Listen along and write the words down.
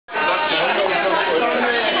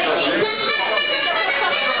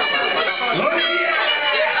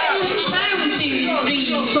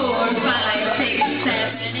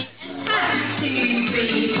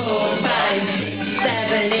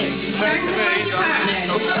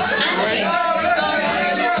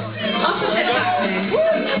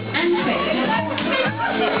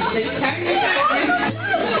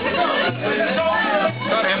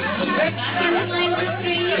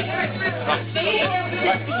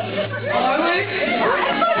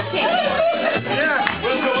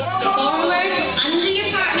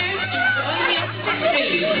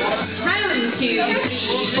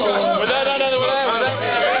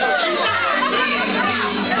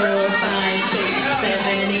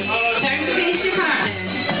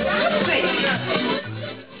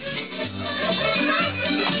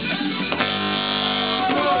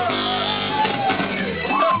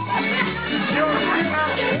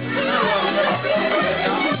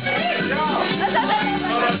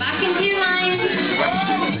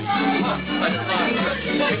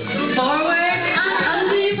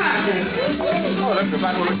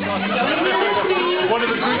One of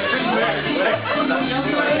the groups sitting there.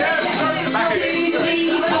 Back again. 2,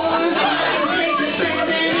 3, 4, 5, 6,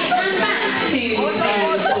 7, and back. 2, 3,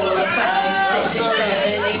 4, 5, 6, 7,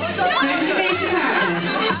 8. Turn to face the partner.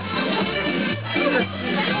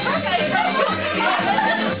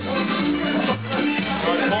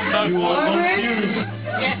 Forward.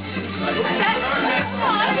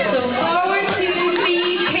 So forward, 2,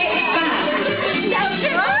 3, kick back.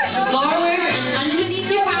 Forward and underneath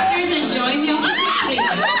your partners and join the opposite three.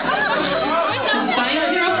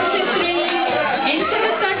 Find your opposite three. Into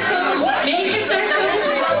the circle. Make a circle.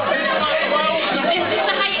 This is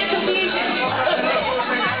the height of confusion.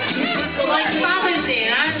 Like Father's Day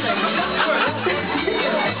in Ireland.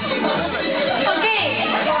 Okay.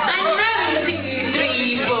 And round 2,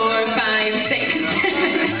 3, 4, 5, 6.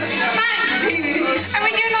 Back 2. Are we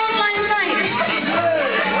doing all blind sides?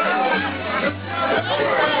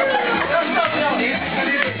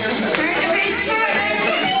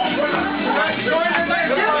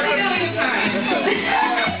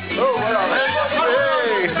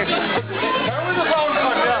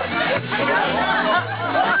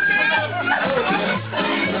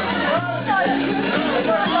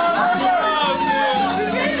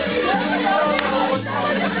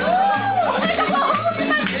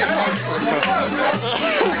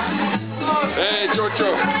 Hey, Jojo.